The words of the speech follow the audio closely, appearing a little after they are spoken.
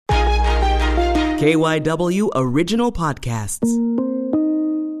KYW Original Podcasts.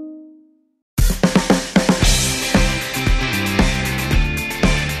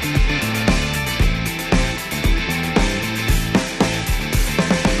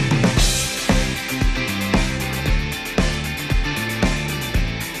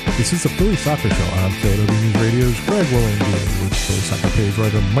 This is the Philly Soccer Show on KYW Newsradio's Greg Orlandini with Philly Soccer page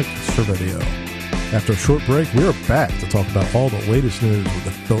writer Mike Servedio. After a short break, we are back to talk about all the latest news with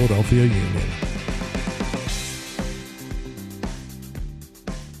the Philadelphia Union.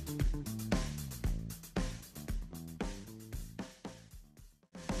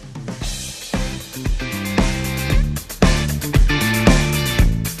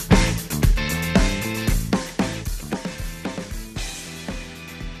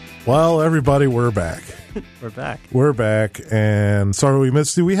 Well, everybody, we're back. We're back, and sorry we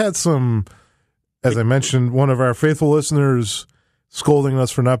missed you. We had some, as I mentioned, one of our faithful listeners scolding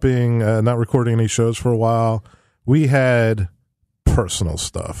us for not recording any shows for a while. We had personal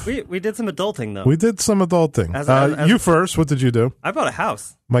stuff. We did some adulting, though. We did some adulting. You first. What did you do? I bought a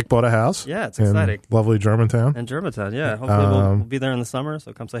house. Mike bought a house? Yeah, it's exciting. Lovely Germantown? In Germantown, yeah. Hopefully we'll be there in the summer,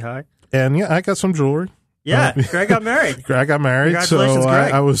 so come say hi. And, yeah, I got some jewelry. Yeah, Greg got married. Congratulations, so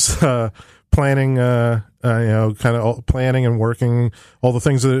Greg. I was planning, kind of planning and working all the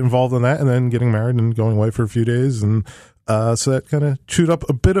things that involved in that, and then getting married and going away for a few days, and so that kind of chewed up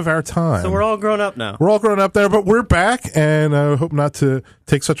a bit of our time. So we're all grown up now. We're all grown up there, but we're back, and I hope not to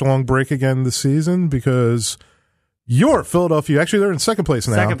take such a long break again this season because you're Philadelphia. Actually, they're in second place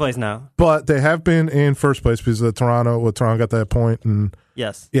now. But they have been in first place because of Toronto got that point, and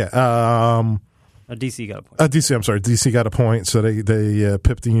yes, yeah. DC got a point. DC got a point, so they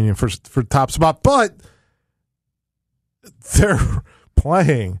pipped the Union for top spot. But they're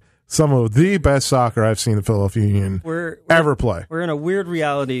playing some of the best soccer I've seen the Philadelphia Union ever play. We're in a weird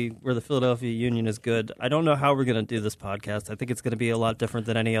reality where the Philadelphia Union is good. I don't know how we're going to do this podcast. I think it's going to be a lot different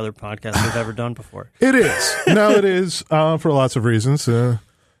than any other podcast we've ever done before. It is. No, it is for lots of reasons.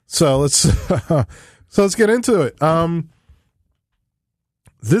 So let's get into it.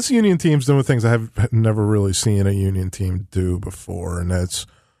 This Union team's doing things I have never really seen a Union team do before, and that's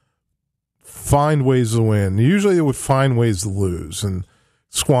find ways to win. Usually they would find ways to lose and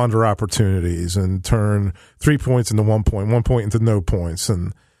squander opportunities and turn 3 points into 1 point, 1 point into no points.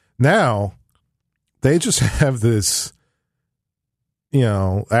 And now they just have this,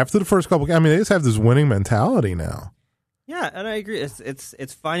 after the first couple, they just have this winning mentality now. Yeah, and I agree.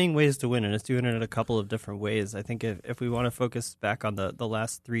 It's finding ways to win, and it's doing it in a couple of different ways. I think if we want to focus back on the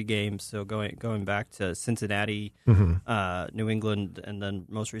last three games, so going back to Cincinnati, New England, and then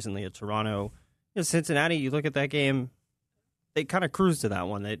most recently at Toronto, Cincinnati, you look at that game, they kind of cruised to that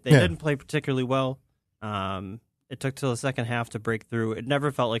one. They didn't play particularly well. It took till the second half to break through. It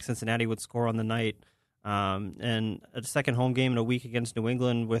never felt like Cincinnati would score on the night. And a second home game in a week against New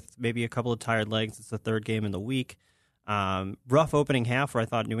England with maybe a couple of tired legs. It's the third game in the week. Rough opening half where I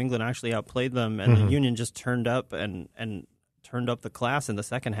thought New England actually outplayed them, and the Union just turned up and turned up the class in the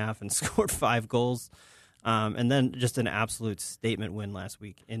second half and scored 5 goals. And then just an absolute statement win last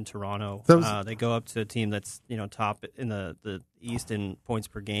week in Toronto. They go up to a team that's top in the East in points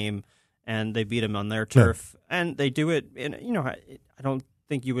per game, and they beat them on their turf. Yeah. And they do it in I don't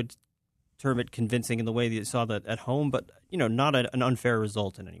think you would term it convincing in the way that you saw that at home, but not an unfair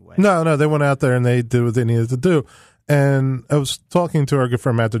result in any way. No, they went out there and they did what they needed to do. And I was talking to our good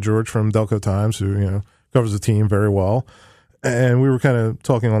friend Matt DeGeorge from Delco Times, who covers the team very well, and we were kind of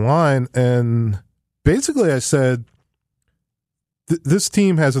talking online. And basically, I said this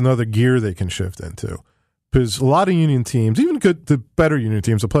team has another gear they can shift into, because a lot of Union teams, even the better Union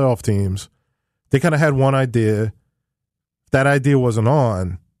teams, the playoff teams, they kind of had one idea. If that idea wasn't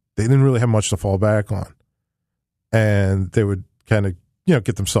on, they didn't really have much to fall back on, and they would kind of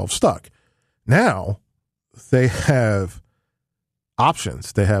get themselves stuck. Now they have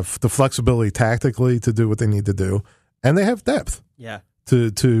options. They have the flexibility tactically to do what they need to do, and they have depth. Yeah,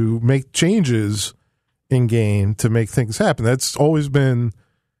 to make changes in game to make things happen. That's always been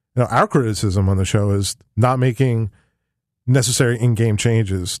our criticism on the show, is not making necessary in-game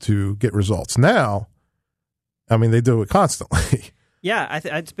changes to get results. Now, they do it constantly. Yeah,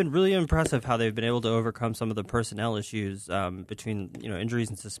 it's been really impressive how they've been able to overcome some of the personnel issues between injuries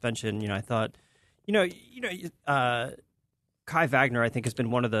and suspension. I thought, Kai Wagner, I think, has been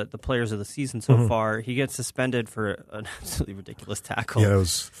one of the players of the season so far. He gets suspended for an absolutely ridiculous tackle. Yeah, it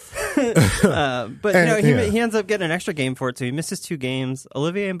was. But he ends up getting an extra game for it, so he misses 2 games.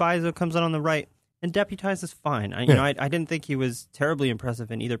 Olivier Mbaizo comes in on the right and deputizes fine. I didn't think he was terribly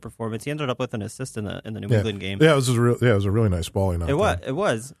impressive in either performance. He ended up with an assist in the New England game. Yeah, it was a really nice ball. It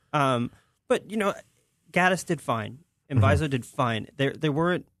was. But, Gaddis did fine. And Mbaizo did fine. They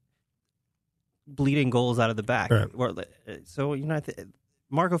weren't bleeding goals out of the back. Right. So,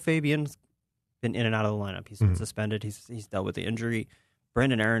 Marco Fabian's been in and out of the lineup. He's been suspended. He's dealt with the injury.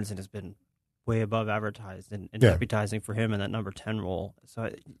 Brandon Aronson has been way above advertised and deputizing for him in that number 10 role. So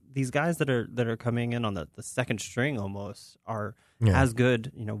these guys that are coming in on the second string almost are as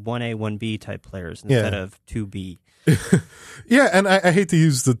good, 1A, 1B type players instead of 2B. Yeah, and I hate to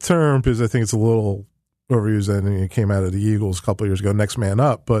use the term because I think it's a little overused, and it came out of the Eagles a couple of years ago, next man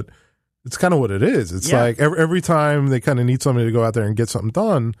up, but it's kind of what it is. It's like every time they kind of need somebody to go out there and get something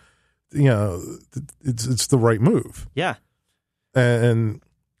done, it's the right move. Yeah. And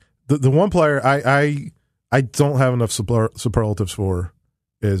the one player I don't have enough superlatives for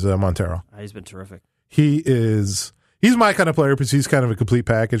is Montero. He's been terrific. He's my kind of player because he's kind of a complete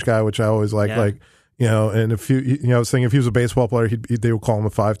package guy, which I always like. Like, and if I was thinking if he was a baseball player, they would call him a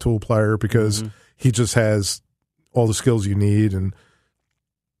 5-tool player because he just has all the skills you need, and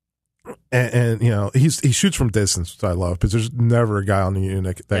he shoots from distance, which I love because there's never a guy on the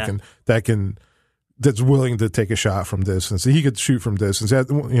unit that's willing to take a shot from distance. He could shoot from distance.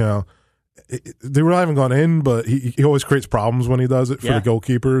 They really haven't gone in, but he always creates problems when he does it for the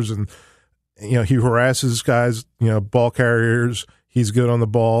goalkeepers, and he harasses guys, ball carriers. He's good on the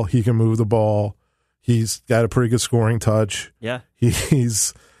ball. He can move the ball. He's got a pretty good scoring touch. Yeah,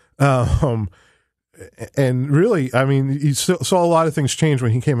 he's and really, I mean, he saw a lot of things change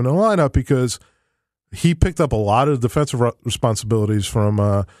when he came into the lineup because he picked up a lot of defensive responsibilities from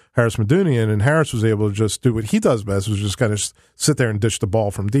Harris Medunian, and Harris was able to just do what he does best, was just kind of sit there and dish the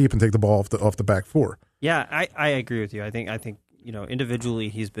ball from deep and take the ball off the back four. Yeah, I agree with you. I think individually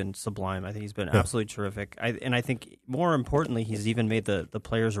he's been sublime. I think he's been absolutely terrific. I think more importantly, he's even made the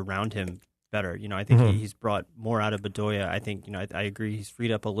players around him better. I think he's brought more out of Bedoya. I think I agree. He's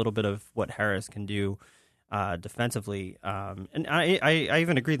freed up a little bit of what Harris can do defensively, and I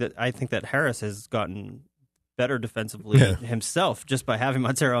even agree that I think that Harris has gotten better defensively himself just by having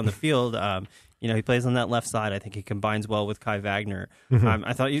Montero on the field. He plays on that left side. I think he combines well with Kai Wagner.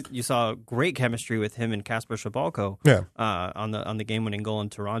 I thought you saw great chemistry with him and Kasper Schabalko on the game-winning goal in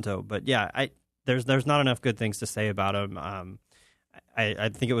Toronto. But there's not enough good things to say about him. I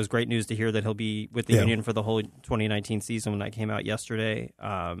think it was great news to hear that he'll be with the Union for the whole 2019 season when that came out yesterday.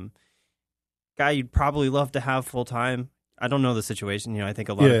 Guy you'd probably love to have full-time. I don't know the situation. I think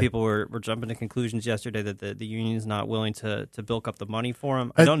a lot of people were jumping to conclusions yesterday that the Union's not willing to bilk up the money for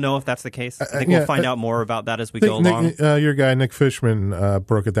him. I don't know if that's the case. I think we'll find out more about that as we go along. Your guy, Nick Fishman,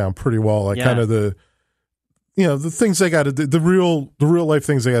 broke it down pretty well. Kind of the things they got to do, the real life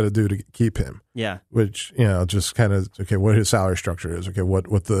things they got to do to keep him. Yeah. Which, just kind of, okay, what his salary structure is. Okay,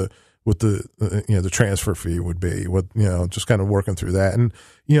 what the the transfer fee would be, just kind of working through that, and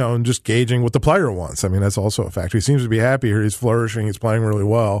and just gauging what the player wants. I mean, that's also a factor. He seems to be happy here. He's flourishing. He's playing really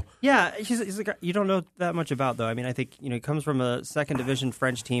well. Yeah, he's a guy you don't know that much about, though. I mean, I think he comes from a second division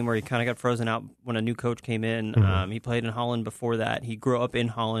French team where he kind of got frozen out when a new coach came in. He played in Holland before that. He grew up in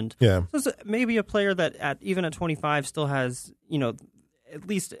Holland. Yeah, so it's maybe a player that even at 25 still has at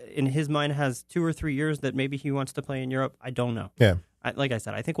least in his mind has 2 or 3 years that maybe he wants to play in Europe. I don't know. Yeah. Like I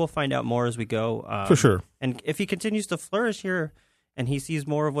said, I think we'll find out more as we go. For sure. And if he continues to flourish here and he sees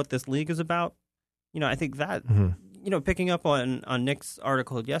more of what this league is about, I think that, picking up on Nick's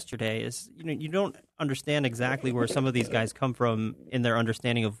article yesterday is, you don't understand exactly where some of these guys come from in their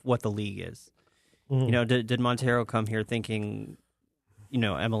understanding of what the league is. Did Montero come here thinking,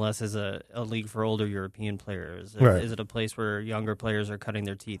 MLS is a league for older European players? Right. Is it a place where younger players are cutting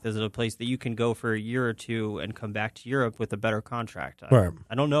their teeth? Is it a place that you can go for a year or two and come back to Europe with a better contract? I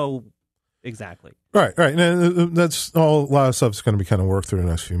don't know exactly. Right. And that's all. A lot of stuff is going to be kind of worked through the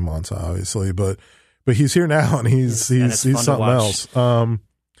next few months, obviously. But he's here now, and he's something else. And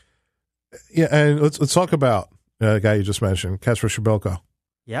let's talk about the guy you just mentioned, Kasper Schabalko.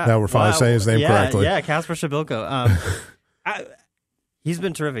 Yeah. Now we're finally saying his name correctly. Yeah, Kasper Schabalko. He's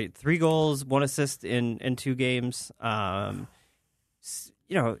been terrific. 3 goals, 1 assist in 2 games. I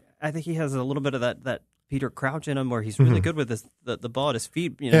think he has a little bit of that Peter Crouch in him where he's really good with the ball at his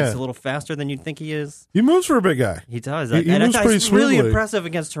feet. He's a little faster than you'd think he is. He moves for a big guy. He does. He moves pretty he's smoothly. Really impressive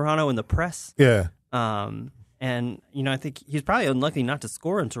against Toronto in the press. Yeah. And, I think he's probably unlucky not to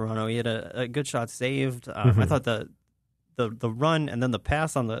score in Toronto. He had a good shot saved. I thought the run and then the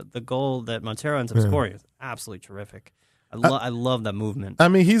pass on the goal that Montero ends up scoring is absolutely terrific. I love that movement. I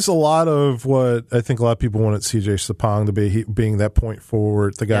mean, he's a lot of what I think a lot of people wanted CJ Sapong to be, being that point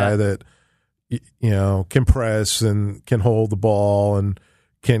forward, the guy that can press and can hold the ball and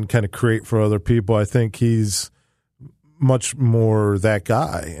can kind of create for other people. I think he's much more that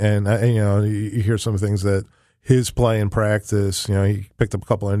guy. And you hear some things that his play in practice, he picked up a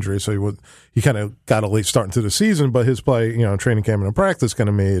couple injuries, so he kind of got a late start into the season, but his play, training camp and in practice kind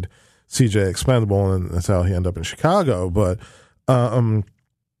of made CJ expendable, and that's how he ended up in Chicago. But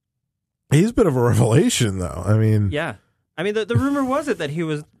he's a bit of a revelation, though. I mean, yeah. I mean, the rumor was that he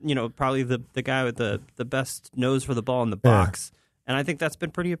was, probably the guy with the best nose for the ball in the box. And I think that's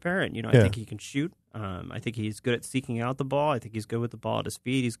been pretty apparent. I think he can shoot. I think he's good at seeking out the ball. I think he's good with the ball at his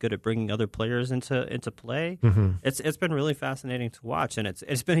feet. He's good at bringing other players into play. Mm-hmm. It's been really fascinating to watch, and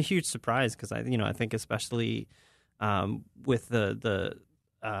it's been a huge surprise because I think especially with the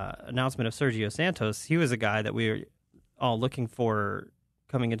announcement of Sergio Santos, he was a guy that we were all looking for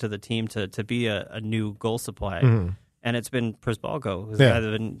coming into the team to be a new goal supply. Mm-hmm. And it's been Przbalko, who's a guy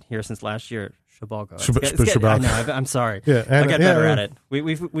that's been here since last year. Przbalko. I know, I'm sorry. Yeah, I'll get better at it.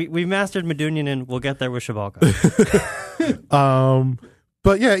 We mastered Medunian, and we'll get there with Przbalko.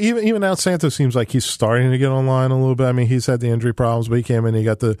 But yeah, even now Santos seems like he's starting to get online a little bit. I mean, he's had the injury problems, but he came in, he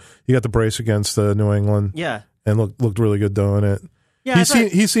got the brace against New England. Yeah, and looked really good doing it. Yeah,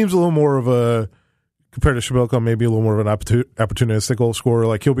 he seems a little more of a, compared to Przbalko, maybe a little more of an opportunistic goal scorer.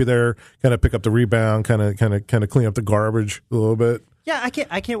 Like he'll be there, kind of pick up the rebound, kind of clean up the garbage a little bit. Yeah,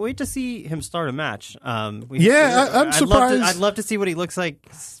 I can't wait to see him start a match. I'm surprised. I'd love to see what he looks like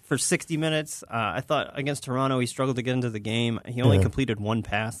for 60 minutes. I thought against Toronto he struggled to get into the game. He only completed one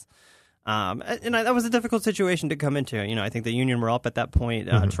pass. That was a difficult situation to come into. I think the Union were up at that point.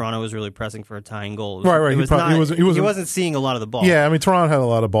 Toronto was really pressing for a tying goal. Right. He wasn't seeing a lot of the ball. Yeah, I mean, Toronto had a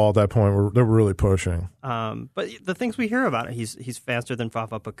lot of ball at that point. They were really pushing. But the things we hear about it, he's faster than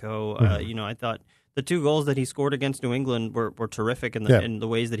Fafa Picault. I thought the two goals that he scored against New England were terrific in the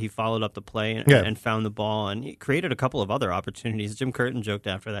ways that he followed up the play and found the ball, and he created a couple of other opportunities. Jim Curtin joked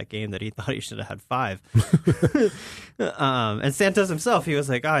after that game that he thought he should have had 5. And Santos himself, he was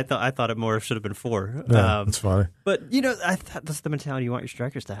like, I thought it more should have been 4. That's funny. But I thought that's the mentality you want your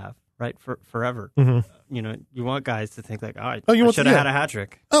strikers to have, right? Forever. Mm-hmm. You want guys to think like, I should have had a hat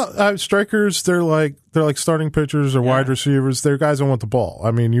trick. Strikers, they're like starting pitchers or wide receivers. They're guys that want the ball.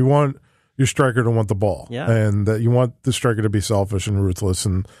 I mean, you want your striker to want the ball, and you want the striker to be selfish and ruthless,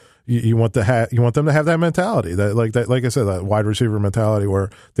 and you want them to have that mentality, like I said, that wide receiver mentality where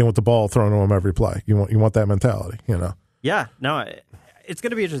they want the ball thrown to them every play. You want that mentality, Yeah, no, it's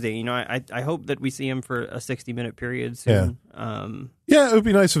going to be interesting. I hope that we see him for a 60-minute period soon. Yeah, it would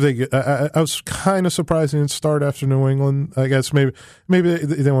be nice if they get. I was kind of surprised they didn't start after New England. I guess maybe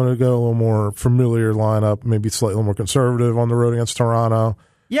they want to go a little more familiar lineup, maybe slightly a little more conservative on the road against Toronto.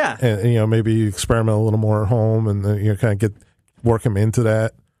 Yeah, and maybe experiment a little more at home, and kind of work him into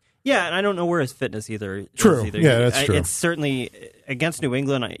that. Yeah, and I don't know where his fitness either. True. Yeah, that's true. It's certainly against New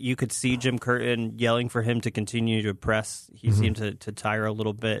England. You could see Jim Curtin yelling for him to continue to press. He seemed to tire a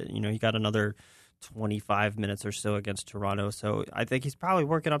little bit. He got another 25 minutes or so against Toronto, so I think he's probably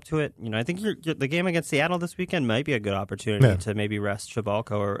working up to it. I think the game against Seattle this weekend might be a good opportunity to maybe rest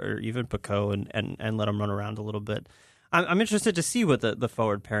Przbalko or even Picault and let him run around a little bit. I'm interested to see what the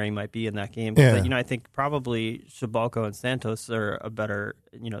forward pairing might be in that game. But, I think probably Przbalko and Santos are a better,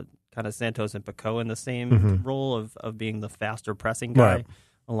 kind of Santos and Picault in the same role of being the faster pressing guy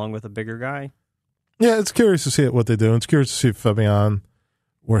along with a bigger guy. Yeah, it's curious to see what they do. It's curious to see Fabian,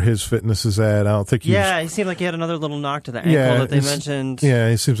 where his fitness is at. I don't think he seemed like he had another little knock to the ankle that they mentioned. Yeah,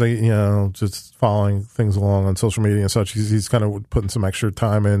 he seems like, just following things along on social media and such. He's kind of putting some extra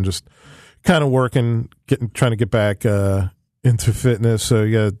time in, just kind of working, trying to get back into fitness. So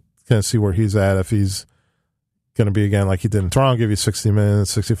you got to kind of see where he's at. If he's going to be again like he did in Toronto, give you 60 minutes,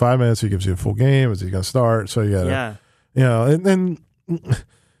 65 minutes. He gives you a full game. Is he going to start? So you got to, and then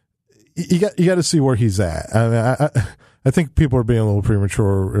you got to see where he's at. I mean, I think people are being a little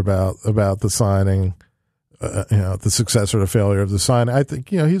premature about the signing. The success or the failure of the signing. I think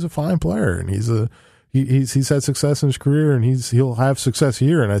he's a fine player, and he's had success in his career, and he'll have success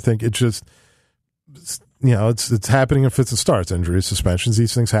here. And I think it's just, it's happening in fits and starts, injuries, suspensions.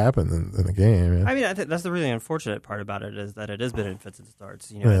 These things happen in the game. Yeah. I mean, I think that's the really unfortunate part about it is that it has been in fits and starts.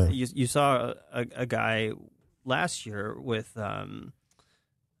 You saw a guy last year with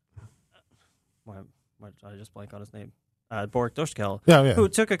why did I just blank on his name? Borek Doshkel, who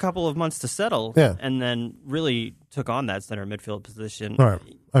took a couple of months to settle, and then really took on that center midfield position. Right.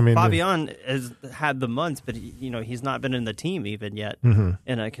 I mean, Fabian has had the months, but he's not been in the team even yet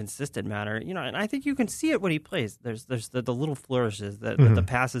in a consistent manner. And I think you can see it when he plays. There's the little flourishes, the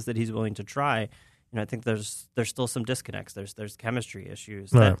passes that he's willing to try. I think there's still some disconnects. There's chemistry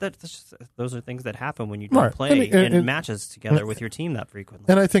issues. Right. Those are things that happen when you don't play in matches together with your team that frequently.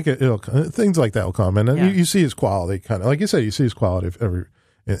 And I think things like that will come. And you see his quality, kind of like you said. You see his quality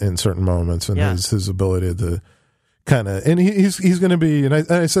in certain moments, and his ability to kind of. And he's going to be. And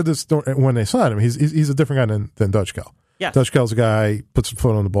I said this when they signed him. He's a different guy than Dutchkel. Yeah, Dutchkel's a guy puts a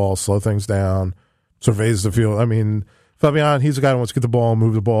foot on the ball, slow things down, surveys the field. I mean. Fabian, he's a guy who wants to get the ball,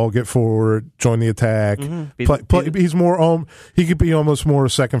 move the ball, get forward, join the attack. Mm-hmm. He's more. He could be almost more a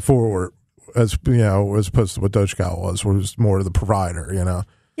second forward, as opposed to what Dutchkel was, where he was more the provider.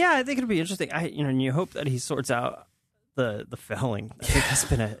 Yeah, I think it'll be interesting. And you hope that he sorts out the fouling. I think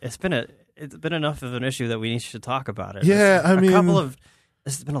it's been enough of an issue that we need to talk about it. Yeah,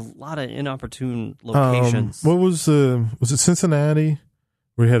 there's been a lot of inopportune locations. What was it Cincinnati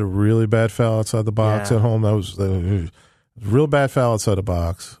where he had a really bad foul outside the box at home? That was real bad foul outside the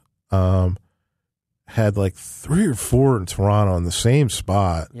box. Had like 3 or 4 in Toronto in the same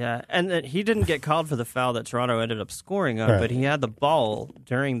spot. Yeah, and he didn't get called for the foul that Toronto ended up scoring on, but he had the ball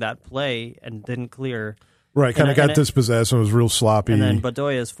during that play and didn't clear. Right, kind of got dispossessed and was real sloppy. And then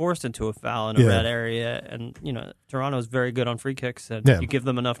Bedoya is forced into a foul in a red area, and Toronto is very good on free kicks, and you give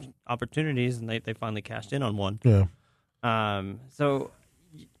them enough opportunities, and they finally cashed in on one. Yeah. So,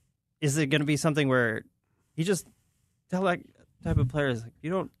 is it going to be something where he just tell that type of players,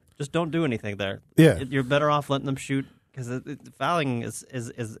 don't do anything there. Yeah, you're better off letting them shoot because fouling is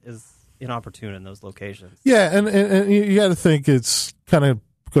inopportune in those locations. Yeah, and you got to think it's kind of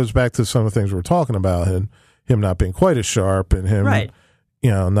goes back to some of the things we were talking about, and him not being quite as sharp, and him,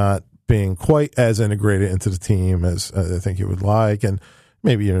 not being quite as integrated into the team as I think he would like, and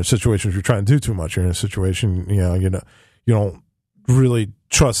maybe you're in a situation where you're trying to do too much. You're in a situation, you don't really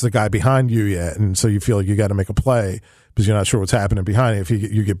trust the guy behind you yet, and so you feel like you got to make a play because you're not sure what's happening behind you. If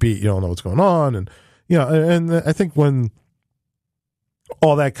you get beat, you don't know what's going on, and and I think when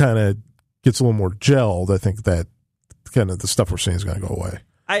all that kind of gets a little more gelled, I think that kind of the stuff we're seeing is going to go away.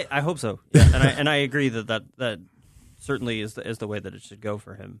 I hope so, yeah, and I agree that certainly is the way that it should go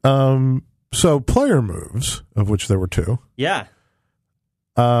for him. So player moves, of which there were 2. Yeah.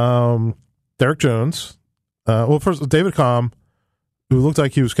 Derek Jones. First David Comm, who looked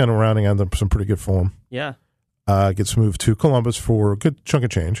like he was kind of rounding out some pretty good form. Yeah. Gets moved to Columbus for a good chunk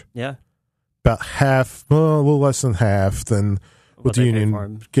of change. Yeah. About half, a little less than half than what the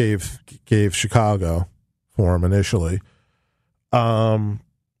Union gave Chicago for him initially.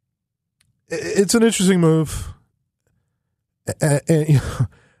 It's an interesting move. And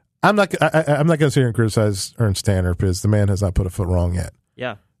I'm not going to sit here and criticize Ernst Tanner because the man has not put a foot wrong yet.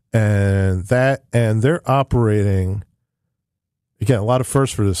 Yeah. And they're operating. Again, a lot of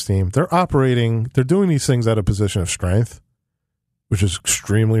firsts for this team. They're doing these things at a position of strength, which is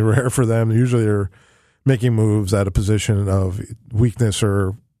extremely rare for them. Usually they're making moves at a position of weakness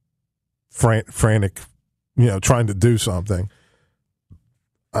or frantic, trying to do something.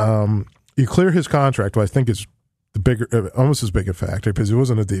 You clear his contract, what I think is almost as big a factor because he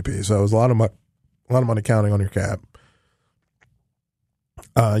wasn't a DP, so it was a lot of money counting on your cap.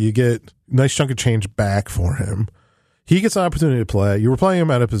 You get a nice chunk of change back for him. He gets an opportunity to play. You were playing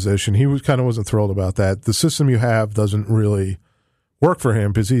him out of position. He wasn't thrilled about that. The system you have doesn't really work for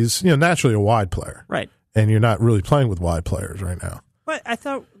him because he's naturally a wide player, right? And you're not really playing with wide players right now. But I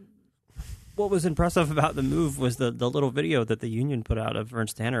thought what was impressive about the move was the little video that the Union put out of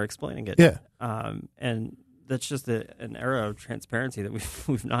Ernst Tanner explaining it. Yeah, and that's just an era of transparency that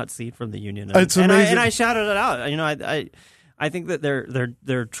we've not seen from the Union. It's amazing. And I shouted it out. I think that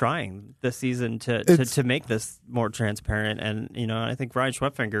they're trying this season to make this more transparent, and I think Brian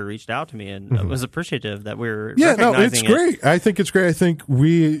Schwepfinger reached out to me and was appreciative that we're recognizing it's great. I think it's great. I think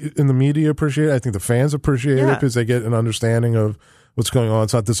we in the media appreciate it. I think the fans appreciate it because they get an understanding of what's going on.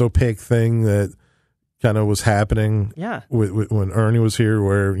 It's not this opaque thing that kind of was happening with when Ernie was here,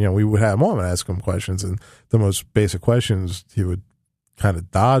 where we would have him on and ask him questions, and the most basic questions he would kind of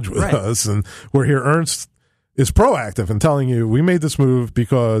dodge with us, and we're here Ernst is proactive and telling you we made this move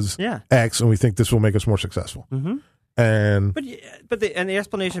because X, and we think this will make us more successful. Mm-hmm. And but the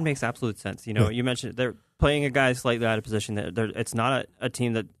explanation makes absolute sense. You mentioned they're playing a guy slightly out of position. It's not a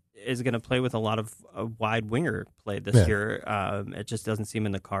team that is going to play with a lot of wide winger play this year. It just doesn't seem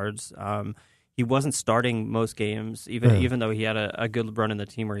in the cards. He wasn't starting most games, even though he had a good run in the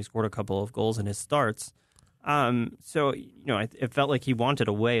team where he scored a couple of goals in his starts. So it felt like he wanted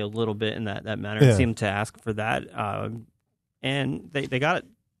away a little bit in that manner. It seemed to ask for that, and they got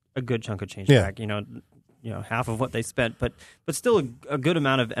a good chunk of change back. half of what they spent, but still a good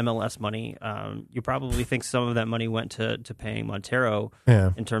amount of MLS money. You probably think some of that money went to paying Montero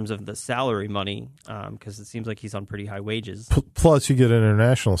in terms of the salary money, because it seems like he's on pretty high wages. Plus, you get an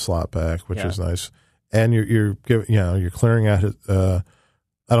international slot back, which is nice, and you're clearing out his.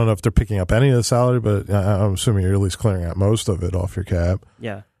 I don't know if they're picking up any of the salary, but I'm assuming you're at least clearing out most of it off your cap.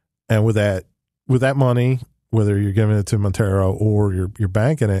 Yeah, and with that money, whether you're giving it to Montero or you're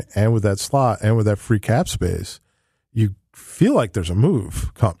banking it, and with that slot and with that free cap space, you feel like there's a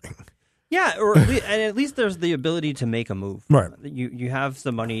move coming. Yeah, or at least there's the ability to make a move. Right. You have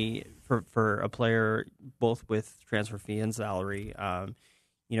some money for a player, both with transfer fee and salary.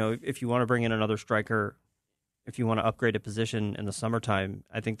 If you want to bring in another striker, if you want to upgrade a position in the summertime,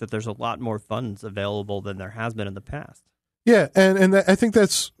 I think that there's a lot more funds available than there has been in the past. Yeah, and I think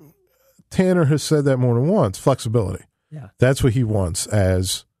that's Tanner has said that more than once. Flexibility. Yeah, that's what he wants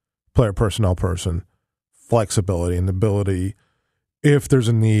as player personnel person. Flexibility and the ability, if there's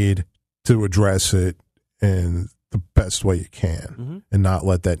a need, to address it in the best way you can, and not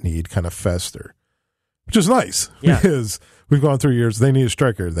let that need kind of fester, which is nice because we've gone through years. They need a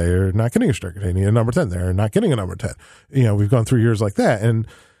striker. They're not getting a striker. They need a number 10. They're not getting a number 10. We've gone through years like that, and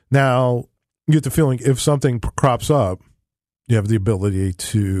now you get the feeling if something crops up, you have the ability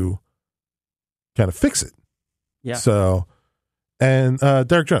to kind of fix it. Yeah. So, and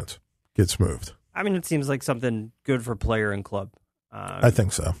Derek Jones gets moved. I mean, it seems like something good for player and club. I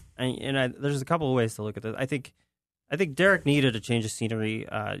think so. And there's a couple of ways to look at this. I think Derek needed a change of scenery.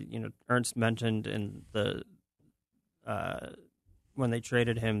 Ernst mentioned in the when they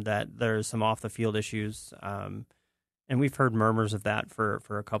traded him that there's some off the field issues, and we've heard murmurs of that for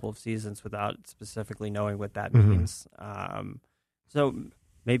a couple of seasons without specifically knowing what that means. So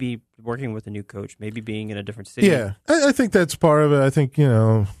maybe working with a new coach, maybe being in a different city. Yeah, I think that's part of it. I think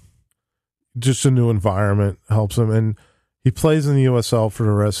just a new environment helps him, and he plays in the USL for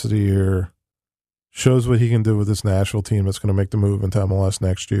the rest of the year, shows what he can do with this national team that's going to make the move into MLS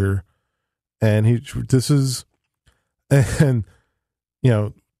next year. And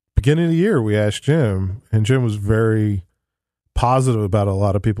beginning of the year, we asked Jim, and Jim was very positive about a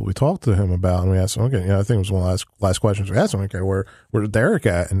lot of people we talked to him about. And we asked him, okay, I think it was one of the last questions we asked him, okay, where's Derek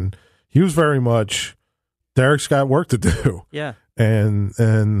at? And he was very much, Derek's got work to do. Yeah. And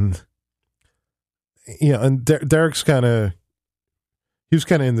Derek's he was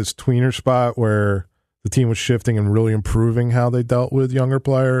kind of in this tweener spot where the team was shifting and really improving how they dealt with younger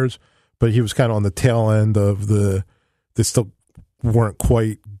players, but he was kind of on the tail end of they still weren't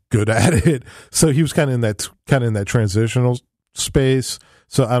quite good at it. So he was kind of in that transitional space.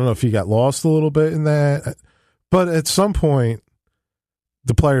 So I don't know if he got lost a little bit in that, but at some point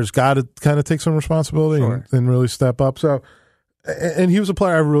the players got to kind of take some responsibility and really step up. So, and he was a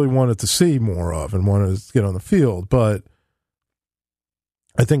player I really wanted to see more of and wanted to get on the field. But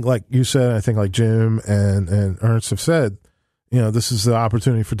I think, like you said, I think like Jim and Ernst have said, this is the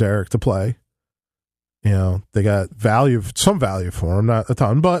opportunity for Derek to play. They got some value for him, not a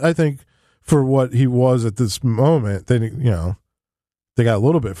ton, but I think for what he was at this moment, they got a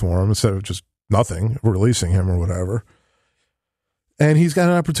little bit for him instead of just nothing, releasing him or whatever. And he's got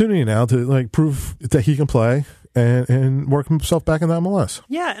an opportunity now to prove that he can play and work himself back in the MLS.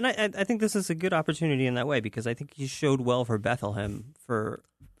 Yeah, and I think this is a good opportunity in that way because I think he showed well for Bethlehem for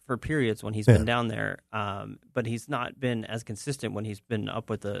periods when he's been down there, but he's not been as consistent when he's been up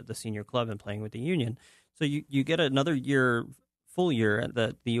with the senior club and playing with the Union. So you get another full year at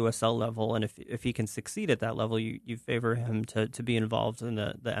the USL level, and if he can succeed at that level, you favor him to be involved in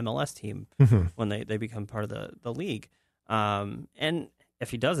the MLS team when they become part of the league. And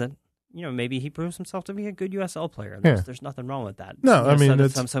if he doesn't, maybe he proves himself to be a good USL player. There's nothing wrong with that. No, I mean,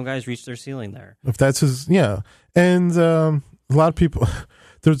 some guys reach their ceiling there. If that's his, and a lot of people,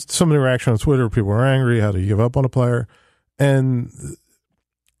 there's some interaction on Twitter. People were angry. How do you give up on a player? And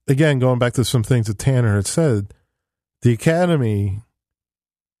again, going back to some things that Tanner had said, the academy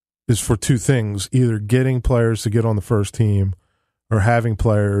is for two things: either getting players to get on the first team, or having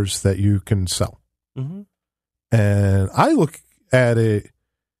players that you can sell. Mm-hmm. And I look at it.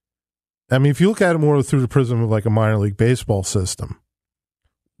 I mean, if you look at it more through the prism of like a minor league baseball system,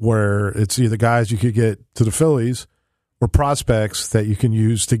 where it's either guys you could get to the Phillies or prospects that you can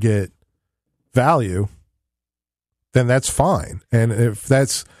use to get value, then that's fine. And if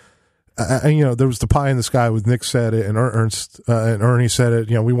that's, there was the pie in the sky with Nick said it and Ernst and Ernie said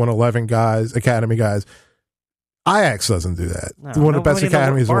it, we want 11 guys, academy guys. Ajax doesn't do that. No, one of the best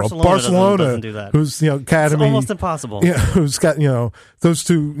academies in the world. Barcelona doesn't do that. Who's academy, it's almost impossible. Who's got those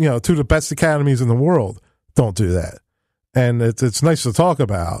two two of the best academies in the world don't do that, and it's nice to talk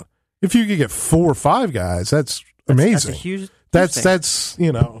about if you could get 4 or 5 guys, that's amazing. That's a huge That's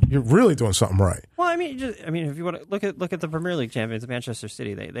you're really doing something right. Well, I mean, if you want to look at the Premier League champions, Manchester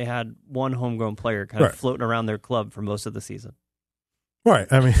City, they had one homegrown player kind of floating around their club for most of the season. Right.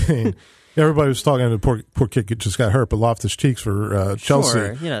 I mean, everybody was talking to the poor kid who just got hurt, but Loftus-Cheeks for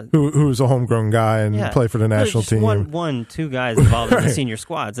Chelsea, who was a homegrown guy and played for the national team. 2 guys involved in the senior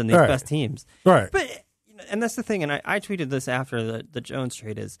squads and these best teams. Right. But and that's the thing, and I tweeted this after the Jones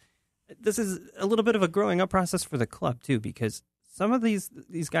trade is. This is a little bit of a growing up process for the club, too, because some of these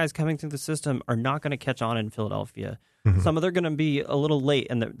guys coming through the system are not going to catch on in Philadelphia. Mm-hmm. Some of them are going to be a little late,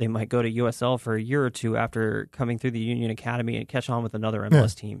 and they might go to USL for a year or two after coming through the Union Academy and catch on with another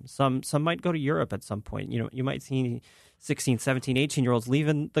MLS team. Some might go to Europe at some point. You might see 16, 17, 18-year-olds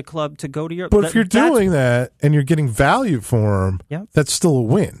leaving the club to go to Europe. But if you're doing that and you're getting value for them, that's still a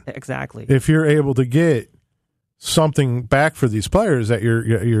win. Exactly. If you're able to get something back for these players that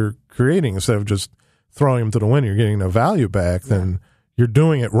you're creating instead of just throwing them to the wind, you're getting the value back. Then you're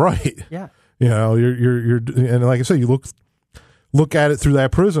doing it right. Yeah, you're and like I said, you look at it through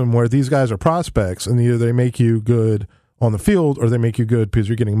that prism where these guys are prospects, and either they make you good on the field or they make you good because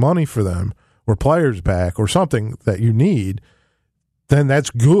you're getting money for them or players back or something that you need. Then that's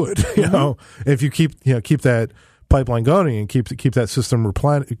good. If you keep that pipeline going and keep that system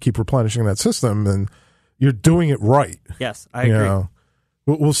keep replenishing that system, then you're doing it right. Yes, I agree.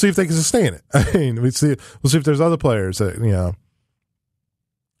 We'll see if they can sustain it. I mean, we'll see if there's other players that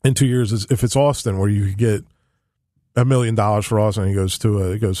in 2 years, if it's Austin, where you could get $1 million for Austin, and he goes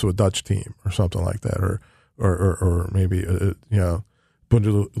to a Dutch team or something like that, or maybe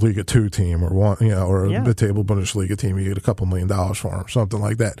Bundesliga 2 team or or a mid-table Bundesliga team, you get a couple $1 million for him, something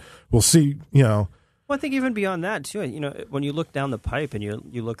like that. We'll see. Well, I think even beyond that, too, when you look down the pipe and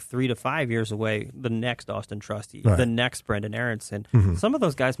you look 3 to 5 years away, the next Austin Trusty, the next Brendan Aronson, some of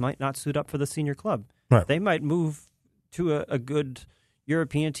those guys might not suit up for the senior club. Right. They might move to a good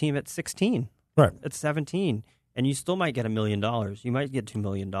European team at 16, at 17, and you still might get $1 million. You might get $2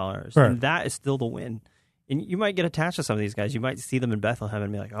 million, and that is still the win. And you might get attached to some of these guys. You might see them in Bethlehem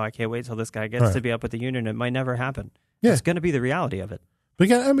and be like, oh, I can't wait till this guy gets to be up with the Union. It might never happen. Yeah. It's going to be the reality of it. But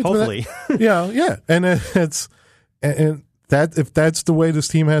hopefully. And if that's the way this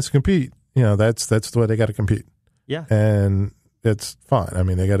team has to compete, that's the way they got to compete. Yeah. And it's fine. I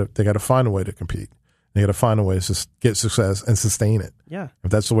mean, they got to find a way to compete. They got to find a way to get success and sustain it. Yeah.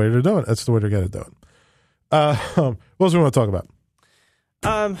 If that's the way they're doing it, that's the way they got to do it. What else do we want to talk about?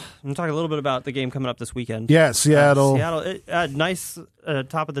 I'm going to talk a little bit about the game coming up this weekend. Yeah, Seattle. Nice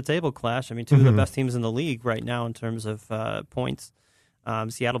top of the table clash. I mean, 2 of the best teams in the league right now in terms of points.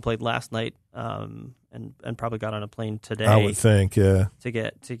 Seattle played last night and probably got on a plane today. I would think, to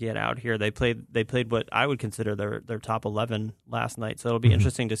get out here. They played what I would consider their top 11 last night. So it'll be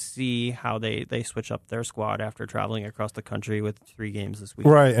interesting to see how they switch up their squad after traveling across the country with 3 games this week.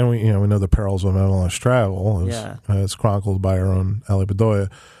 Right, and we know the perils of MLS travel. It's chronicled by our own Ali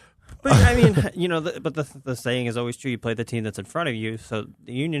Bedoya. But I mean, the saying is always true. You play the team that's in front of you. So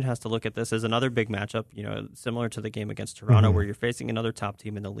the Union has to look at this as another big matchup. Similar to the game against Toronto, where you're facing another top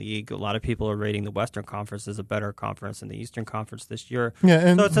team in the league. A lot of people are rating the Western Conference as a better conference than the Eastern Conference this year.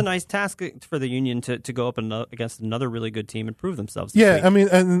 Yeah, so it's a nice task for the Union to go up against another really good team and prove themselves. This week. I mean,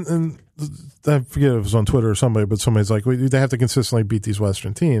 and I forget if it was on Twitter or somebody, but somebody's like, they have to consistently beat these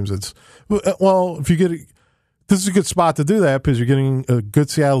Western teams. It's if you get. This is a good spot to do that because you're getting a good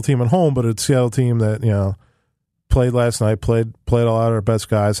Seattle team at home, but a Seattle team that played last night, played a lot of our best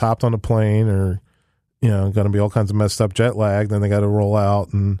guys, hopped on a plane, or going to be all kinds of messed up jet lag. Then they got to roll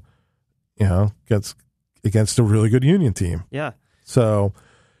out and gets against a really good Union team. Yeah. So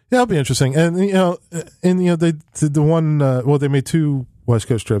it'll be interesting. And they did the one. They made 2 West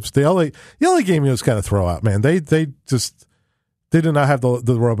Coast trips. The LA game was kind of throw out, man. They just. They did not have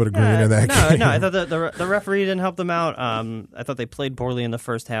the rubber green in that game. No, I thought the referee didn't help them out. I thought they played poorly in the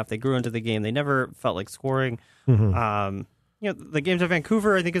first half. They grew into the game. They never felt like scoring. The game to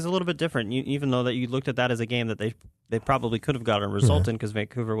Vancouver, I think, is a little bit different. Even though that you looked at that as a game that they probably could have gotten a result in because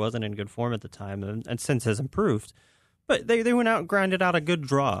Vancouver wasn't in good form at the time and since has improved. But they went out and grinded out a good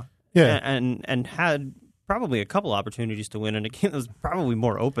draw. Yeah. And had probably a couple opportunities to win in a game that was probably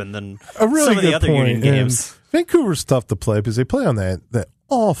more open than a really some of the other Union games. Vancouver's tough to play because they play on that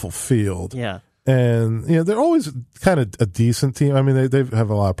awful field. Yeah. And, they're always kind of a decent team. I mean, they have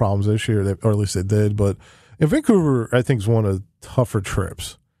a lot of problems this year, or at least they did. But Vancouver, I think, is one of the tougher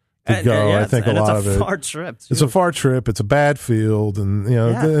trips to go. I think a lot of it. It's a far trip. Too. It's a far trip. It's a bad field. And,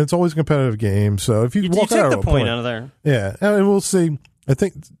 it's always a competitive game. So if you walk out of the point out of there. Yeah. And we'll see. I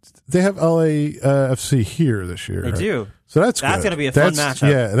think they have LAFC here this year. They do. So that's going to be a fun matchup.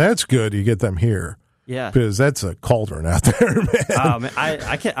 Yeah, that's good. You get them here. Yeah, because that's a cauldron out there, man. Oh man,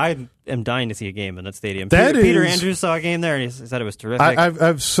 I am dying to see a game in that stadium. That Peter Andrews saw a game there, and he said it was terrific.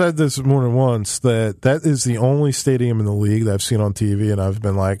 I've said this more than once that is the only stadium in the league that I've seen on TV, and I've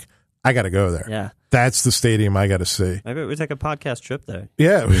been like, I got to go there. Yeah, that's the stadium I got to see. Maybe we take a podcast trip there.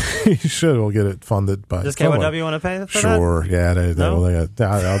 Yeah, we should. We'll get it funded by. Does KYW want to pay for sure, that?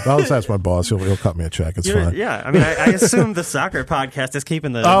 Yeah. I'll just ask my boss. He'll cut me a check. It's fine. Yeah, I mean, I assume the soccer podcast is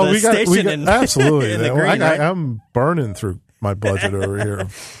keeping the station absolutely. in the green, right? I'm burning through my budget over here.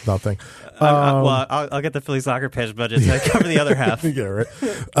 Nothing. Well, I'll get the Philly soccer pitch budget to cover the other half. Yeah, right.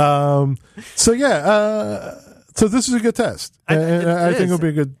 So this is a good test, and I think it'll be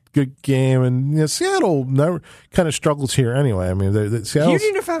a good game. And Seattle never kind of struggles here anyway. I mean, Seattle. You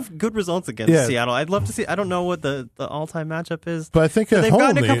need to have good results against Seattle. I'd love to see. I don't know what the all-time matchup is, but I think they've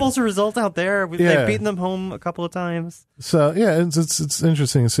gotten a couple of results out there. They've beaten them home a couple of times. So it's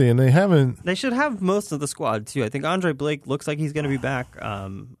interesting to see, and they haven't. They should have most of the squad too. I think Andre Blake looks like he's going to be back.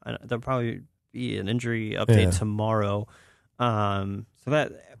 There'll probably be an injury update tomorrow.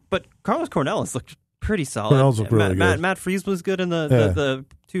 But Carlos Cornelius looked pretty solid. Cornell's looked really good. Matt Freese was good in the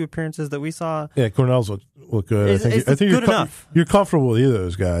two appearances that we saw. Yeah, Cornell's look good. I think good enough. You're comfortable with either of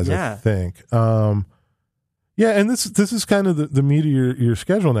those guys. Yeah. I think. And this is kind of the meat of your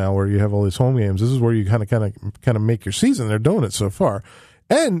schedule now, where you have all these home games. This is where you kind of make your season. They're doing it so far,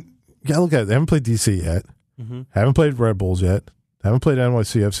 and look at it. They haven't played DC yet. Mm-hmm. Haven't played Red Bulls yet. Haven't played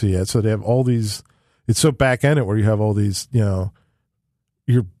NYCFC yet. So they have all these. It's so back-ended where you have all these,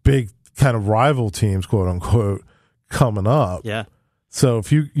 your big kind of rival teams, quote unquote, coming up. Yeah. So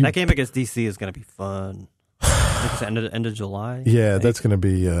if you that game against DC is going to be fun. It's end of July. Yeah, that's going to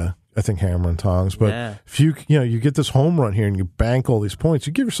be I think hammer and tongs. But if you get this home run here and you bank all these points,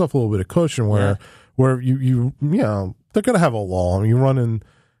 you give yourself a little bit of cushion where you they're going to have a lull. You run into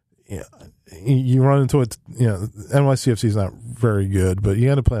it. NYCFC is not very good, but you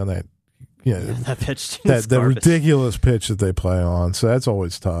got to play on that. That pitch, that ridiculous pitch that they play on. So that's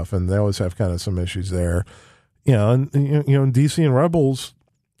always tough, and they always have kind of some issues there. And DC and Rebels,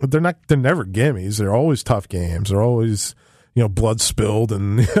 they're never gimmies. They're always tough games. They're always blood spilled,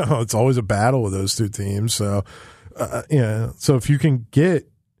 and it's always a battle with those two teams. So so if you can get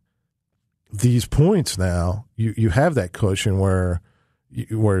these points now, you have that cushion where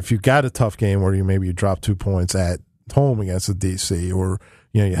if you got a tough game where you drop 2 points at home against the DC, or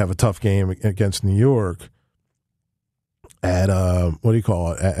you have a tough game against New York at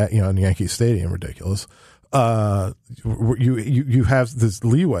in Yankee Stadium, ridiculous. You have this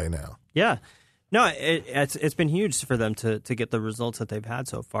leeway now. Yeah, no, it's been huge for them to get the results that they've had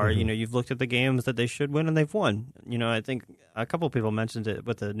so far. Mm-hmm. You've looked at the games that they should win and they've won. I think a couple of people mentioned it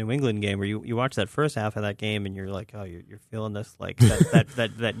with the New England game, where you watch that first half of that game and you're like, oh, you're feeling this like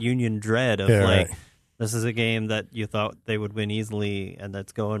that Union dread of right. This is a game that you thought they would win easily, and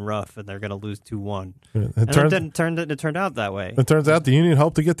that's going rough, and they're going to lose 2-1. It turned out that way. It turns out the Union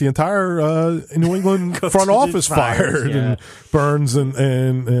helped to get the entire New England front office fired, and Burns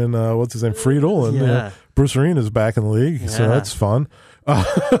and what's his name, Friedel, and Bruce Arena's back in the league, so that's fun.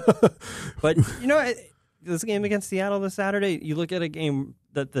 But this game against Seattle this Saturday, you look at a game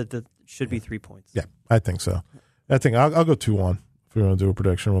that should be 3 points. Yeah, I think so. I think I'll go 2-1. If we want to do a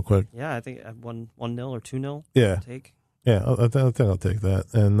prediction real quick. Yeah, I think 1-0 or 2-0. Yeah. Take. Yeah, I think I'll take that.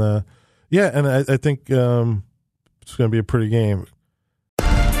 And I think it's going to be a pretty game.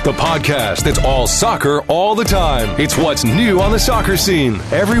 The podcast that's all soccer all the time. It's what's new on the soccer scene.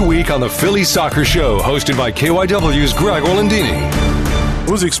 Every week on the Philly Soccer Show, hosted by KYW's Greg Orlandini.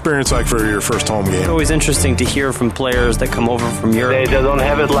 What was the experience like for your first home game? It's always interesting to hear from players that come over from Europe. They don't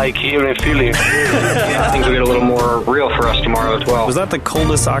have it like here in Philly. Things will get a little more real for us tomorrow as well. Was that the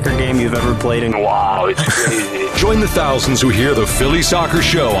coldest soccer game you've ever played in? Wow, it's crazy. Join the thousands who hear the Philly Soccer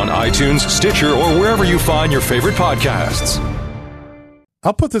Show on iTunes, Stitcher, or wherever you find your favorite podcasts.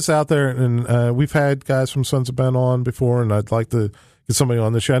 I'll put this out there, and we've had guys from Sons of Ben on before, and I'd like to get somebody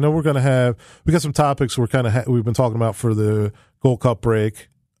on the show. I know we got some topics we've been talking about for the Gold Cup break.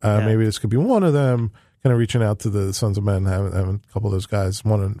 Maybe this could be one of them, kind of reaching out to the Sons of Men, having a couple of those guys,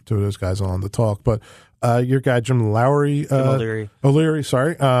 1 or 2 of those guys on to talk. But your guy, Jim O'Leary,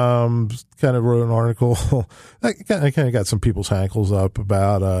 sorry, kind of wrote an article. I kind of got some people's hankles up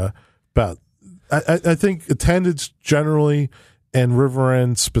about I think attendance generally and River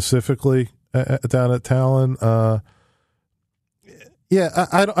End specifically down at Talon. I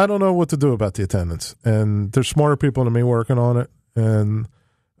don't know what to do about the attendance, and there's smarter people than me working on it. And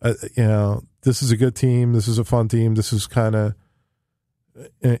this is a good team. This is a fun team. This is kind of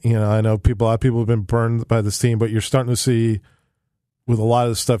I know a lot of people have been burned by this team, but you're starting to see with a lot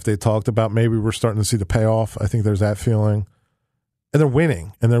of the stuff they talked about, maybe we're starting to see the payoff. I think there's that feeling. And they're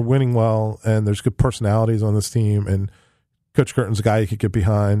winning well, and there's good personalities on this team, and Coach Curtin's a guy you could get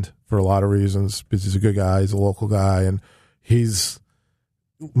behind for a lot of reasons because he's a good guy, he's a local guy, and he's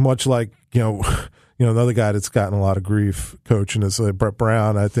much like, another guy that's gotten a lot of grief coaching is Brett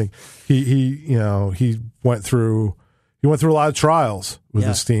Brown. I think he went through a lot of trials with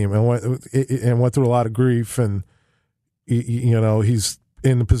this team and went through a lot of grief, and he's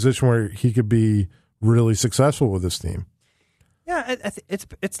in a position where he could be really successful with this team. Yeah,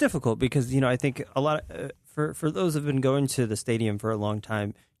 it's difficult because I think a lot for those who've been going to the stadium for a long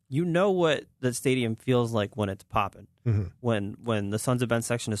time, what the stadium feels like when it's popping, when the Sons of Ben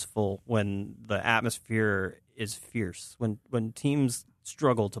section is full, when the atmosphere is fierce, when teams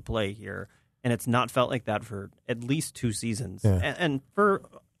struggle to play here, and it's not felt like that for at least 2 seasons, and for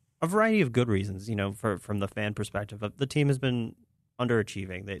a variety of good reasons. From the fan perspective, the team has been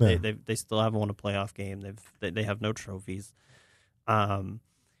underachieving. They still haven't won a playoff game. They have no trophies.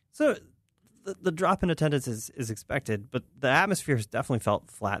 So the drop in attendance is expected, but the atmosphere has definitely felt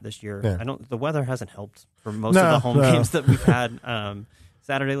flat this year. Yeah. The weather hasn't helped for most of the home games that we've had.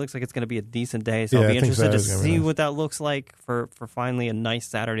 Saturday looks like it's going to be a decent day, so I'll be interested to see what that looks like for finally a nice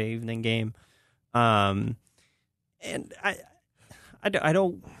Saturday evening game. And I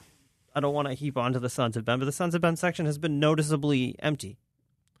don't want to heap onto the Sons of Ben, but the Sons of Ben section has been noticeably empty.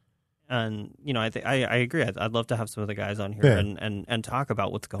 And, I agree. I'd love to have some of the guys on here and talk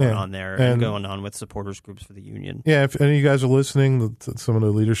about what's going on there and going on with supporters groups for the union. Yeah, if any of you guys are listening, some of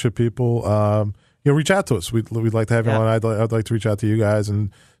the leadership people, reach out to us. We'd like to have you on. I'd like to reach out to you guys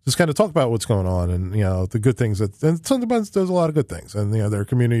and just kind of talk about what's going on and, the good things. And Sons of Ben does a lot of good things. And, they're a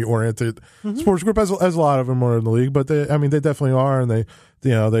community-oriented sports group, as a lot of them are in the league. But they definitely are. And they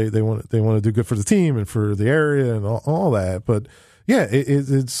want to do good for the team and for the area and all that. But yeah,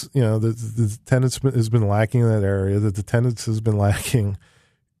 it's the attendance has been lacking in that area. The attendance has been lacking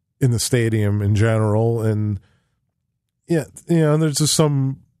in the stadium in general, and and there's just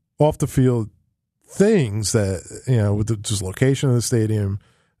some off the field things that with the just location of the stadium,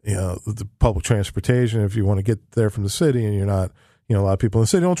 the public transportation. If you want to get there from the city, and you're not, a lot of people in the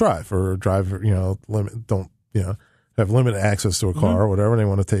city don't drive, don't have limited access to a car or whatever. And they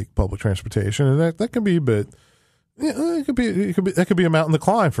want to take public transportation, and that can be a bit. Yeah, that could be a mountain to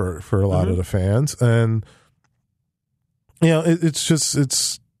climb for a lot of the fans, and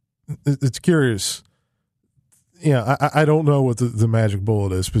it's curious. I don't know what the magic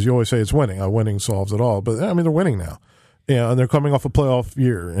bullet is, because you always say it's winning. Winning solves it all, but they're winning now. And they're coming off a playoff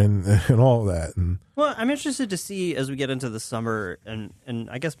year and all of that. And well, I'm interested to see as we get into the summer, and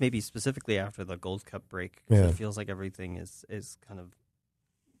I guess maybe specifically after the Gold Cup break, because it feels like everything is kind of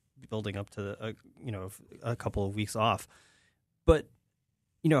building up to a couple of weeks off, but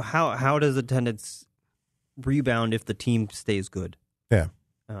how does attendance rebound if the team stays good? I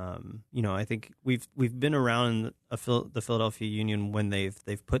think we've been around the Philadelphia Union when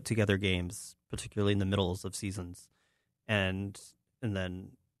they've put together games, particularly in the middles of seasons, and then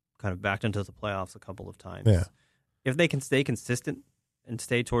kind of backed into the playoffs a couple of times. If they can stay consistent and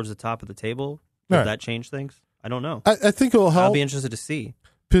stay towards the top of the table, will that change things? I don't know. I think it will help. I'll be interested to see.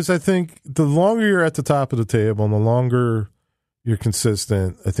 Because I think the longer you're at the top of the table and the longer you're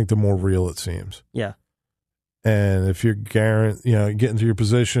consistent, I think the more real it seems. Yeah. And if you're get into your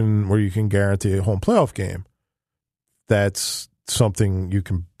position where you can guarantee a home playoff game, that's something you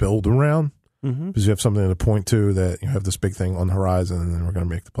can build around, because you have something to point to that you have this big thing on the horizon, and then we're going to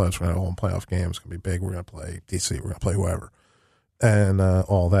make the playoffs. We're going to have a home playoff game. It's going to be big. We're going to play DC. We're going to play whoever, and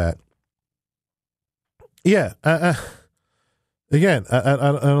all that. Yeah. Again, I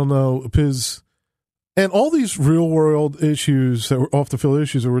don't know, because, and all these real world issues that were off the field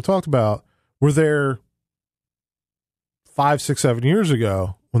issues that we talked about were there 5, 6, 7 years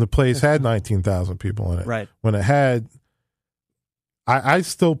ago when the place had 19,000 people in it. Right. When it had, I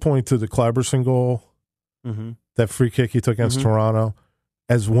still point to the Cleberson goal, that free kick he took against Toronto,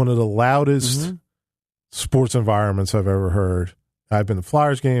 as one of the loudest sports environments I've ever heard. I've been to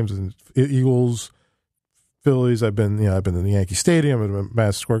Flyers games and Eagles, Phillies. I've been in the Yankee Stadium. I've been at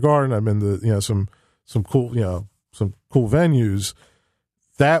Madison Square Garden. I've been to some cool venues.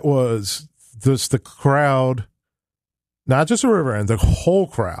 That was just the crowd, not just the river end, the whole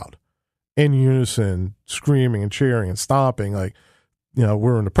crowd in unison, screaming and cheering and stomping. Like,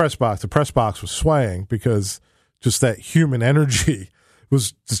 we're in the press box. The press box was swaying because just that human energy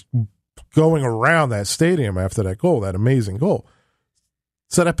was just going around that stadium after that goal, that amazing goal.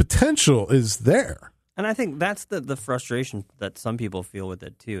 So that potential is there. And I think that's the frustration that some people feel with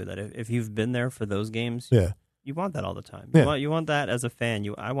it too. That if you've been there for those games, you want that all the time. Yeah. You want that as a fan.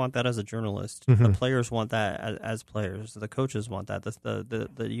 I want that as a journalist. Mm-hmm. The players want that as players. The coaches want that.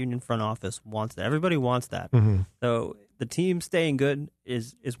 The union front office wants that. Everybody wants that. Mm-hmm. So the team staying good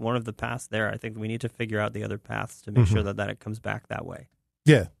is one of the paths there. I think we need to figure out the other paths to make sure that it comes back that way.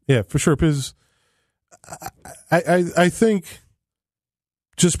 Yeah, for sure. Because I think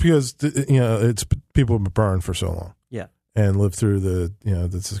just because it's people have been burned for so long, and lived through the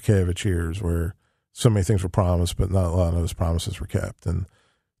decay of its years where so many things were promised, but not a lot of those promises were kept, and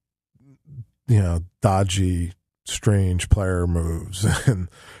dodgy, strange player moves and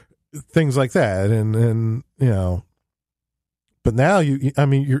things like that, and But now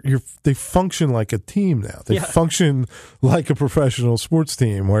they function like a team now. They function like a professional sports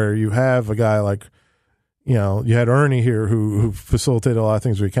team where you have a guy like, you had Ernie here who facilitated a lot of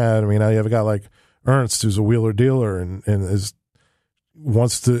things we can. I mean, now you have a guy like Ernst who's a wheeler dealer and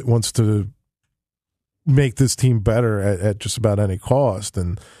wants to make this team better at just about any cost.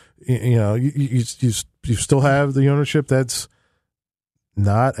 And you still have the ownership that's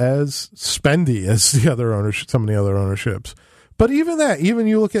not as spendy as some of the other ownerships. But even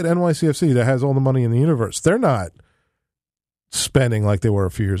you look at NYCFC that has all the money in the universe, they're not spending like they were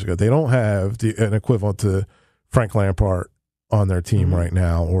a few years ago. They don't have an equivalent to Frank Lampard on their team right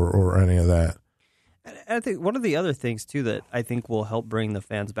now or any of that. And I think one of the other things, too, that I think will help bring the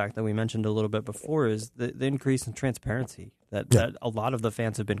fans back that we mentioned a little bit before is the increase in transparency that a lot of the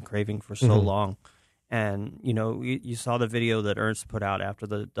fans have been craving for so long. And, you saw the video that Ernst put out after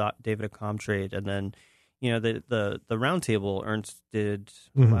the David Accam trade, and then the roundtable Ernst did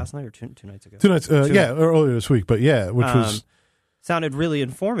last night or two nights ago? 2 nights, earlier this week, but which was sounded really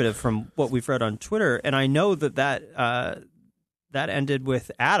informative from what we've read on Twitter, and I know that ended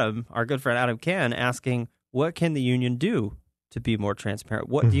with Adam, our good friend Adam Can, asking, "What can the union do to be more transparent?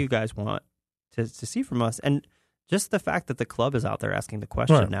 What do you guys want to see from us?" And just the fact that the club is out there asking the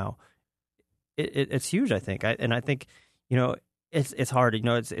question now, it's huge. I think, I think It's hard,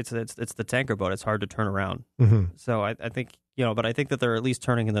 it's the tanker boat. It's hard to turn around. So I think, but I think that they're at least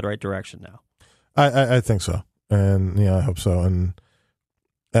turning in the right direction now. I think so, and I hope so, and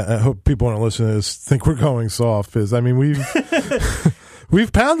I hope people who are listening to this think we're going soft. Because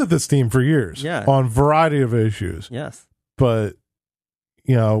we've pounded this team for years, on a variety of issues. Yes, but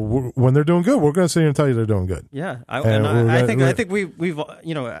when they're doing good, we're going to sit here and tell you they're doing good. Yeah, I think we've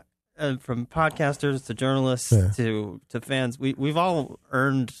from podcasters to journalists to fans, we've all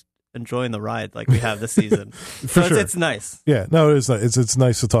earned enjoying the ride like we have this season. So sure. It's nice. Yeah, no, it is nice. It's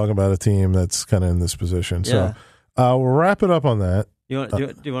nice to talk about a team that's kind of in this position. So we'll wrap it up on that. Do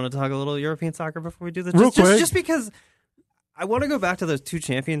you want to talk a little European soccer before we do this? Real quick. Just because I want to go back to those 2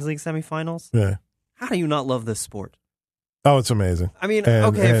 Champions League semifinals. Yeah. How do you not love this sport? Oh, it's amazing. I mean,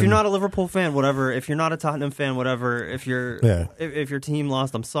 if you're not a Liverpool fan, whatever. If you're not a Tottenham fan, whatever. If your team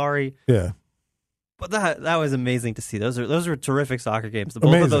lost, I'm sorry. Yeah. But that was amazing to see. Those were terrific soccer games.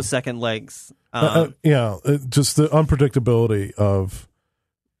 Both of those second legs. Just the unpredictability of.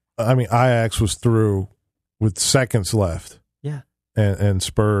 I mean, Ajax was through with seconds left. Yeah. And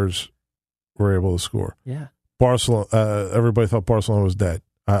Spurs were able to score. Yeah. Barcelona. Everybody thought Barcelona was dead.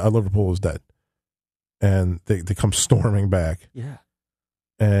 Liverpool was dead. And they come storming back. Yeah.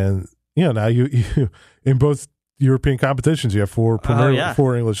 And now you in both European competitions you have 4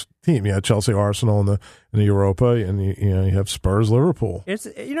 English teams. You have Chelsea, Arsenal in the Europa, and you have Spurs, Liverpool. It's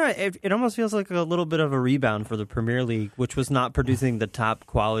it almost feels like a little bit of a rebound for the Premier League, which was not producing the top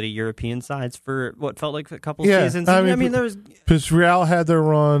quality European sides for what felt like a couple seasons. I mean there was because Real had their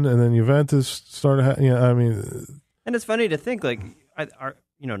run, and then Juventus started. And it's funny to think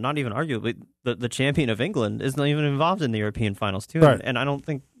not even arguably, the champion of England is not even involved in the European finals, too. Right. And I don't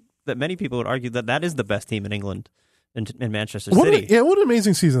think that many people would argue that is the best team in England, in Manchester City. What an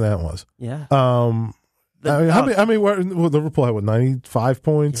amazing season that was. Yeah. Liverpool had, 95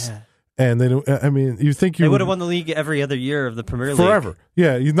 points? Yeah. And you think they would have won the league every other year of the Premier League. Forever.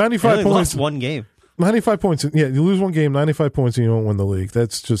 Yeah, 95 points. Lost one game. 95 points. Yeah, you lose one game, 95 points, and you don't win the league.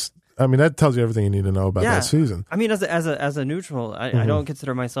 That's just... that tells you everything you need to know about that season. I mean, as a neutral, I don't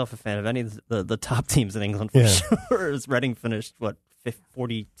consider myself a fan of any of the top teams in England for sure. As Reading finished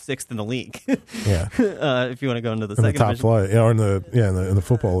 46th in the league. Yeah, if you want to go into the second top division. flight, or in the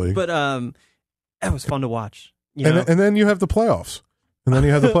football league. But it was fun to watch. And then you have the playoffs, and then you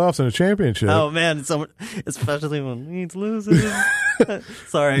have the playoffs and a championship. Oh man, especially when Leeds loses.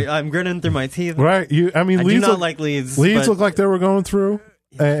 Sorry, I'm grinning through my teeth. Right, I Leeds do not like Leeds. Leeds look like they were going through.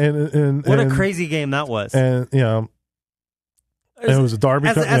 And what a crazy game that was. And And it was a derby.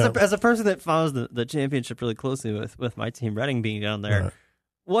 As a person that follows the championship really closely with my team, Reading being down there. Right.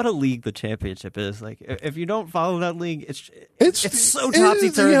 What a league the championship is! Like, if you don't follow that league, it's so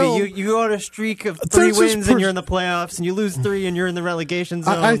topsy-turvy. You go on a streak of 3 wins and you're in the playoffs, and you lose 3 and you're in the relegation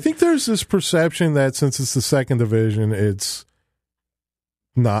zone. I think there's this perception that since it's the second division, it's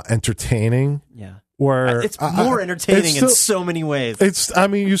not entertaining. Yeah, where it's more entertaining in so many ways.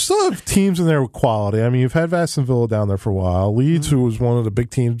 You still have teams in there with quality. I mean, you've had Aston Villa down there for a while. Leeds, who was one of the big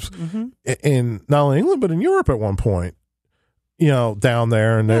teams in not only England but in Europe at one point. Down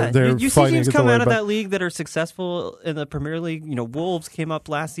there, and they're you fighting. See teams come out of that league that are successful in the Premier League. Wolves came up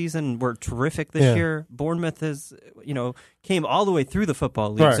last season, were terrific this year. Bournemouth is, came all the way through the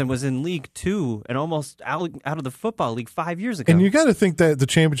football leagues and was in League 2 and almost out of the football league 5 years ago. And you got to think that the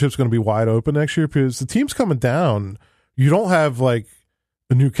championship's going to be wide open next year because the teams coming down. You don't have like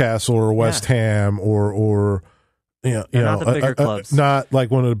a Newcastle or a West Ham or. Not the bigger clubs. Not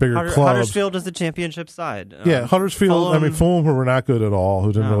like one of the bigger clubs. Huddersfield is the championship side. Huddersfield. Fulham, who were not good at all,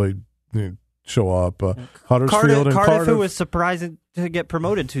 who didn't really show up. Huddersfield and Cardiff, who was surprising to get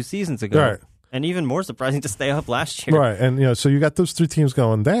promoted 2 seasons ago, right? And even more surprising to stay up last year, right? And so you got those 3 teams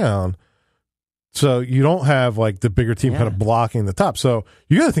going down. So you don't have like the bigger team kind of blocking the top. So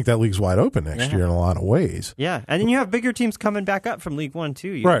you got to think that league's wide open next year in a lot of ways. Yeah, and then you have bigger teams coming back up from League 1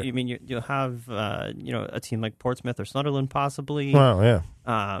 too. Right. I mean, you'll have a team like Portsmouth or Sunderland possibly. Well, yeah.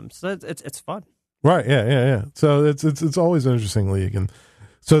 So it's fun. Right. Yeah. So it's always an interesting league, and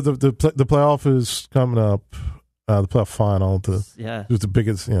so the playoff is coming up. The playoff final. It's the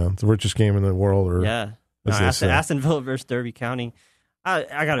biggest, the richest game in the world. Or Aston Villa versus Derby County.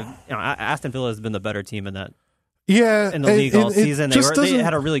 I gotta, Aston Villa has been the better team in that. Yeah, in the league all season. They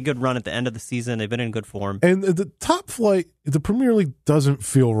had a really good run at the end of the season. They've been in good form. And the top flight, the Premier League doesn't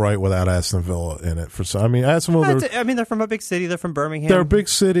feel right without Aston Villa in it. Aston Villa. They're from a big city. They're from Birmingham. They're a big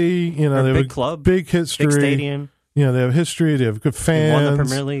city. They have a big club, big history, big stadium. They have history. They have good fans. They won the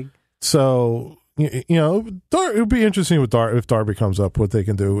Premier League. So it would be interesting with if Derby comes up, what they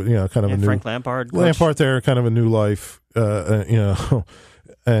can do. Kind of a new Frank Lampard there, kind of a new life. And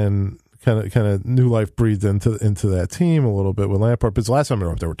kind of new life breathed into that team a little bit with Lampard. Because last time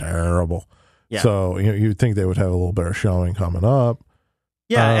they were terrible. Yeah. So you'd think they would have a little better showing coming up.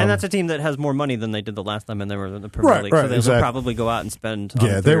 Yeah, and that's a team that has more money than they did the last time, and they were in the Premier League. So they'll probably go out and spend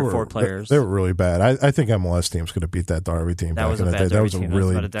on 3 or 4 players. They were really bad. I think MLS teams could have beat that Derby team back in the day. That was a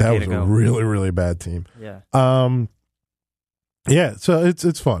really, really bad team. Yeah. So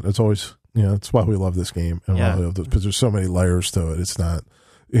it's fun. It's always it's why we love this game, and because there's so many layers to it. It's not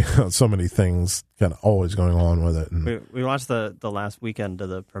so many things kind of always going on with it. And we watched the last weekend of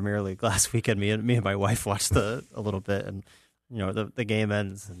the Premier League last weekend. Me and my wife watched a little bit, and the game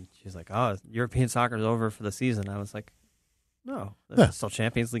ends, and she's like, "Oh, European soccer is over for the season." I was like, "No, there's still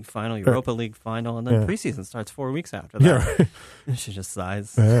Champions League final, Europa League final, and then preseason starts 4 weeks after that." Yeah, right. And she just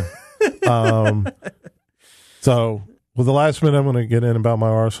sighs. Yeah. So, with the last minute, I'm going to get in about my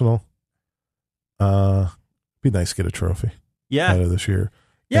Arsenal. Be nice to get a trophy. Out of this year.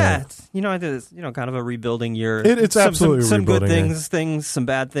 Yeah, it's, it's kind of a rebuilding year. It's absolutely some good things, some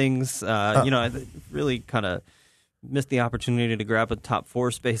bad things. I really kind of missed the opportunity to grab a top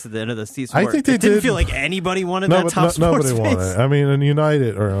 4 space at the end of the season. I think they didn't feel like anybody wanted that top 4 nobody space. Wanted it. I mean, and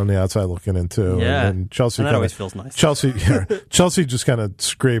United are on the outside looking in too. Yeah, and Chelsea. And that always feels nice. Chelsea just kind of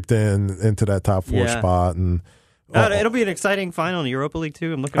scraped into that top 4 spot, and it'll be an exciting final in the Europa League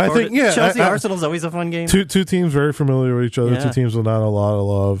too. I'm looking forward to it. Chelsea Arsenal's always a fun game. Two teams very familiar with each other. Yeah. Two teams with not a lot of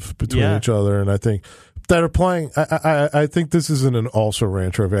love between each other, and I think that are playing. I think this isn't an also-ran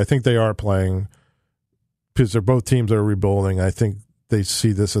trophy. I think they are playing because they're both teams that are rebuilding. I think they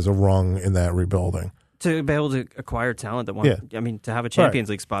see this as a rung in that rebuilding. To be able to acquire talent that to have a Champions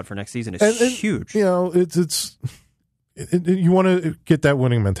League spot for next season is huge. It's you want to get that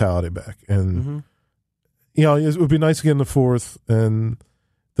winning mentality back, and it would be nice to get in the 4th. And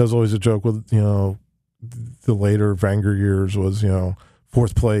there's always a joke with the later Wenger years was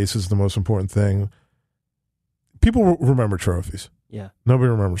 4th place is the most important thing. People remember trophies. Yeah, nobody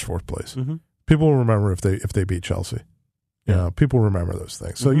remembers 4th place. Mm-hmm. People remember if they beat Chelsea. People remember those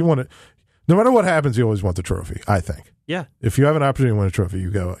things. So you want to, no matter what happens, you always want the trophy. I think. Yeah. If you have an opportunity to win a trophy,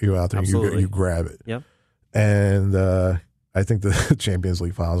 you out there, and you grab it. Yep. And I think the Champions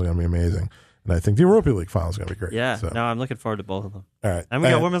League finals are going to be amazing, and I think the Europa League finals are going to be great. Yeah. So. No, I'm looking forward to both of them. All right. And we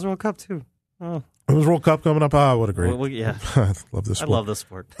got Women's World Cup too. Oh. Women's World Cup coming up. What a great! Yeah. I love this sport. I love this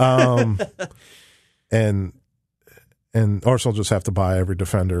sport. And Arsenal just have to buy every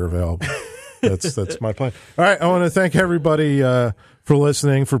defender available. That's my plan. All right, I want to thank everybody for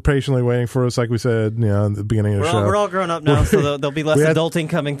listening, for patiently waiting for us. Like we said, at the beginning of the show, we're all grown up now, so there'll be less adulting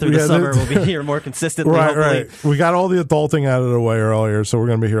coming through the summer. We'll be here more consistently. Right. We got all the adulting out of the way earlier, so we're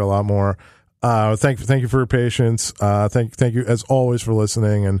going to be here a lot more. Thank you for your patience. Thank you as always for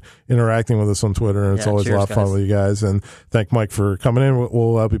listening and interacting with us on Twitter. And it's always a lot of fun with you guys. And thank Mike for coming in.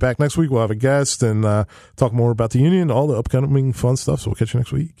 We'll be back next week. We'll have a guest and talk more about the union, all the upcoming fun stuff. So we'll catch you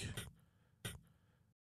next week.